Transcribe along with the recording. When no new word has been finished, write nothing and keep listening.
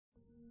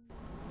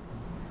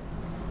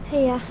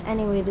Hey, yeah,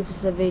 anyway, this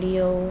is a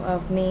video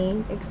of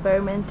me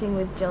experimenting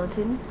with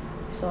gelatin.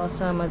 Saw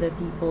some other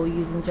people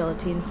using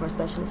gelatin for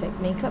special effects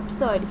makeup,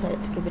 so I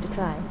decided to give it a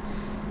try.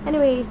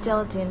 Anyways,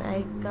 gelatin,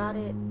 I got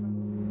it.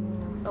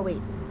 Oh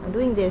wait, I'm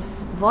doing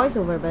this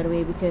voiceover by the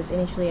way because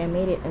initially I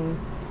made it and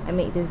I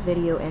made this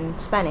video in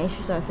Spanish,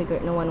 so I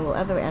figured no one will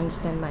ever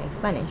understand my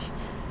Spanish.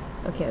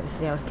 Okay,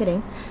 obviously I was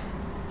kidding.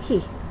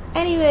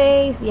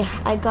 Anyways,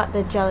 yeah, I got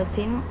the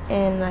gelatin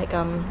and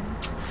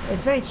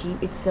it's very cheap.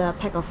 It's a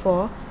pack of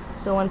 4.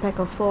 So one pack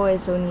of 4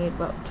 is only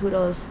about $2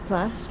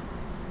 plus.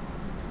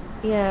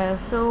 Yeah,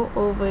 so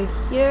over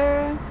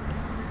here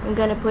I'm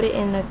gonna put it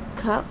in a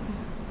cup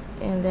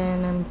and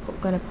then I'm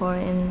gonna pour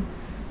in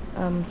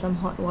some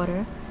hot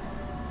water.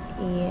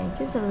 Yeah,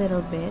 just a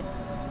little bit.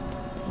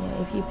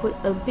 Yeah, if you put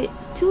a bit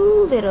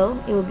too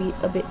little, it will be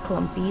a bit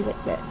clumpy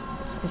like that,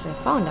 as I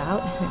found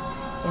out.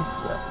 Yes,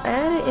 so I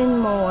added in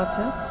more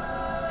water,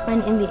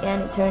 and in the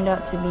end it turned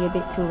out to be a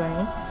bit too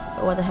runny.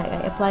 But what the heck,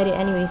 I applied it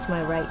anyways to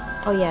my right.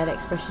 Oh yeah, the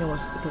expression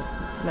was because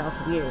it smells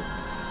weird.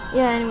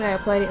 Yeah, anyway, I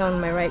applied it on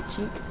my right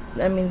cheek,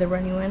 I mean the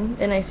runny one.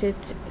 Then I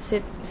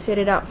sit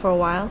it out for a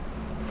while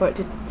for it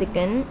to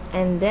thicken,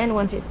 and then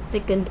once it's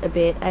thickened a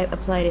bit, I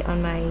applied it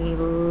on my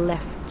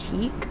left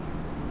cheek.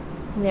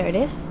 There it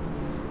is.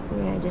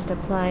 Yeah, I just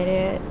applied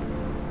it.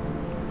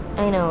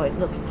 I know it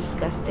looks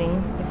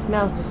disgusting. It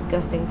smells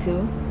disgusting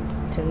too,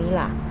 to me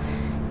lah.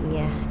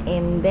 Yeah,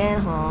 and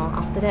then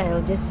after that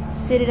I'll just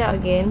sit it out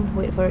again,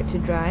 wait for it to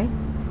dry.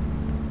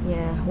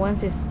 Yeah,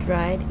 once it's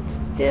dried, it's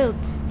still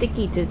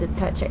sticky to the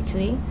touch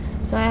actually,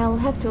 so I'll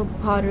have to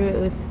powder it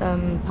with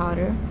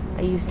powder.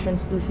 I use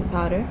translucent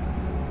powder.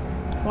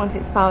 Once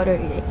it's powdered,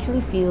 it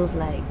actually feels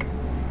like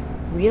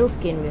real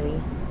skin really,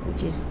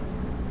 which is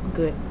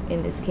good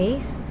in this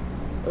case.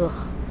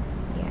 Ugh.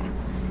 Yeah,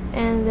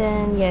 and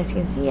then yeah, as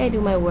you can see, I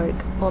do my work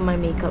on my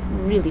makeup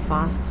really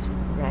fast,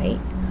 right?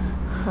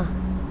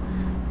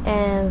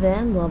 And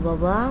then blah blah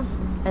blah,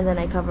 and then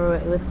I cover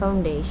it with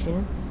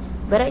foundation.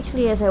 But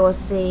actually, as I was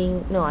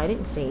saying, no, I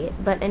didn't say it,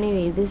 but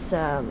anyway, this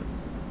if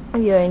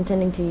you're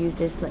intending to use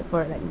this like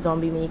for like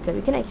zombie makeup,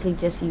 you can actually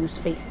just use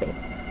face paint,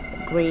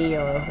 gray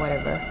or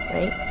whatever,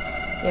 right?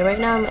 Yeah, right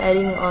now I'm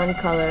adding on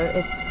color.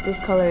 This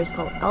color is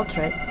called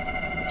Ultra.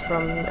 It's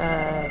from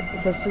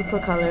it's a super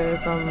color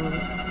from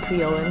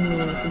Creolin,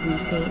 meaning it's a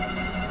grease paint.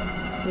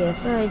 Yeah,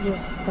 so I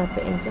just tap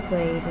it into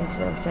place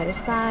until I'm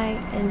satisfied,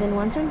 and then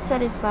once I'm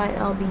satisfied,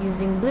 I'll be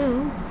using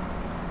blue.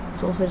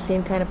 It's also the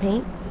same kind of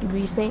paint,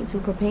 grease paint,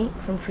 super paint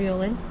from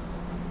Creolin.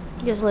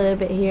 Just a little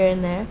bit here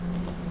and there.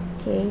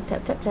 Okay,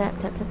 tap tap tap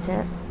tap tap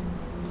tap.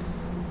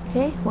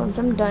 Okay, once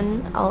I'm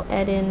done, I'll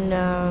add in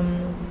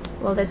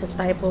well, that's a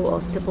stipple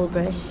or stipple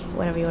brush,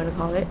 whatever you want to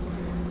call it.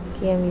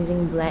 Okay, I'm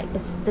using black.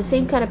 It's the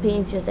same kind of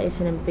paint, just that it's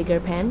in a bigger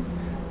pan.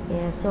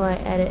 Yeah, so I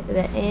added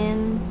that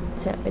in,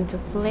 tap into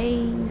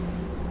place.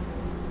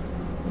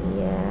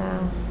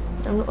 Yeah,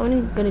 I'm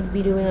only gonna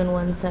be doing on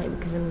one side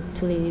because I'm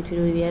too lazy to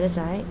do the other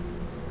side.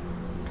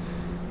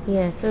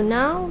 Yeah, so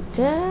now,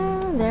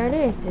 there it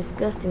is,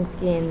 disgusting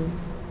skin.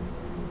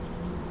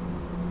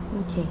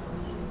 Okay.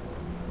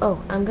 Oh,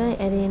 I'm gonna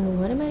add in,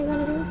 what am I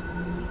gonna do?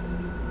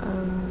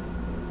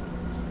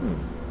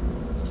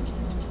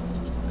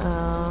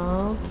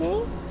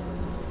 Okay.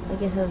 I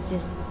guess I'll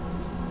just,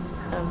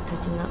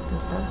 touching up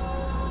and stuff.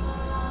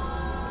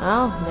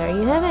 Oh, there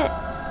you have it.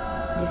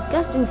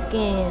 Disgusting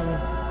skin.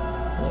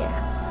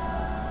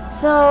 Yeah.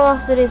 So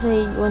after this,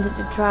 I wanted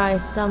to try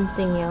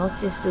something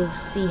else just to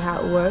see how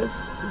it works.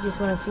 You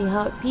just want to see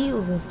how it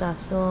peels and stuff.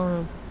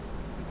 So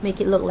make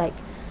it look like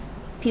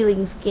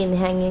peeling skin,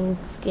 hanging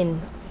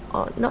skin,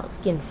 or not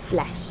skin,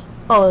 flesh.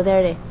 Oh, there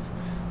it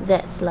is.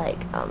 That's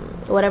like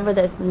whatever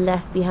that's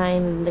left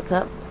behind in the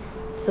cup.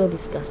 So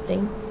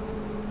disgusting.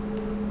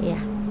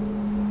 Yeah.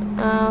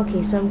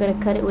 Okay, so I'm gonna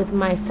cut it with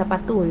my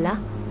spatula,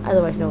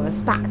 otherwise known as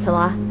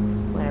spatula,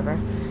 whatever.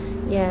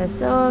 Yeah,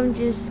 so I'm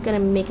just gonna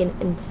make an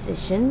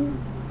incision.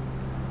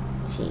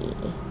 Gee,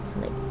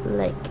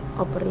 like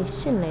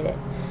operation like that.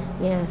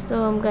 Yeah,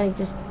 so I'm gonna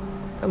just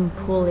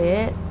pull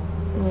it.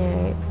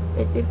 Yeah,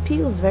 it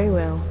peels very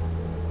well.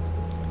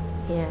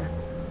 Yeah,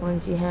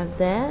 once you have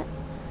that,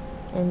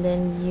 and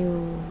then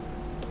you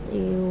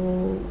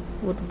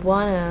would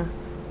wanna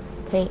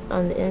paint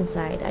on the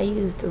inside. I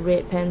used a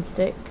red pen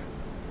stick.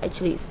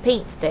 Actually, it's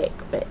paint stick,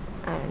 but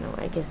I don't know.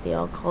 I guess they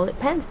all call it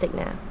pen stick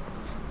now.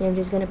 And I'm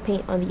just gonna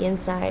paint on the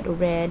inside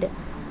red,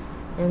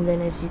 and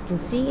then as you can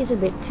see, it's a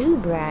bit too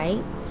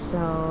bright.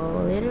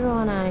 So later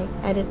on, I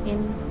added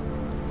in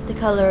the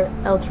color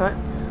Ultra,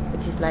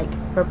 which is like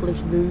purplish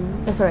blue.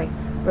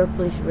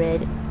 Purplish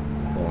red.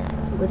 Yeah,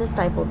 with a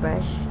stipple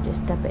brush,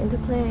 just tap it into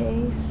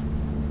place.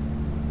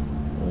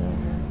 Yeah,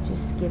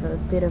 just give a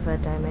bit of a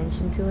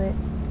dimension to it.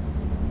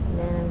 And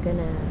then I'm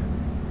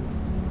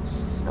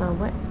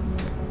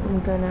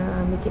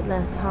gonna make it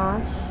less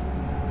harsh.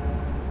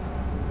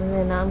 And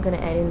then now I'm gonna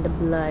add in the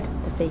blood,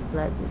 the fake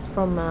blood. It's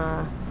from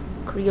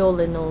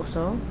Creolin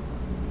also.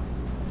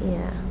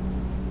 Yeah,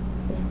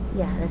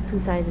 that's 2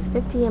 sizes,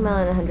 50 ml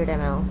and 100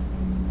 ml.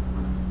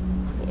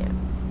 Yeah.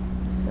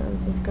 So So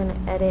I'm just gonna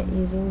edit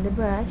using the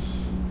brush.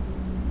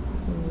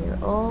 And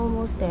you're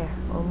almost there,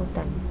 almost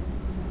done.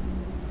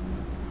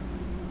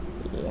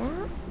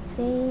 Yeah,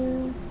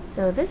 same.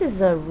 So this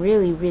is a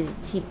really, really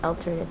cheap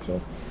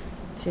alternative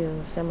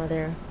to some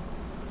other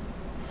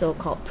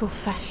so-called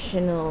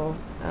professional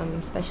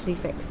special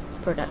effects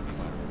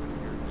products.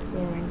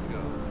 Yeah.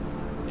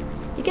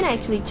 You can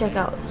actually check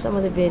out some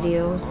of the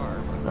videos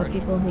of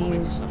people who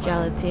use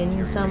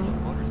gelatin. Some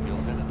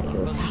like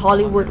those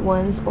Hollywood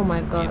ones. Oh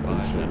my god,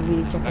 you should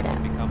really check it out.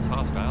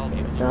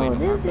 So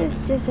this is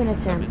just an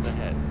attempt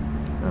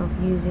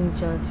of using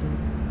gelatin.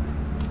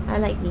 I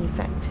like the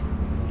effect.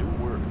 New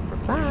work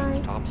from the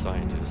nation's top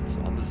scientists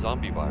on the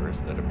zombie virus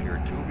that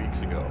appeared 2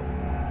 weeks ago.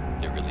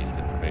 They released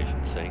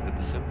information saying that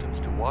the symptoms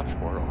to watch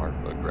for are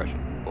aggression,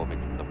 foaming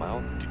from the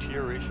mouth,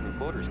 deterioration of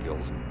motor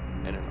skills,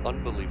 and an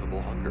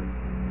unbelievable hunger.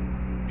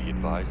 Be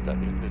advised that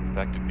if an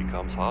infected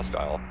becomes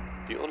hostile,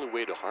 the only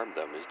way to harm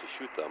them is to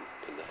shoot them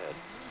in the head.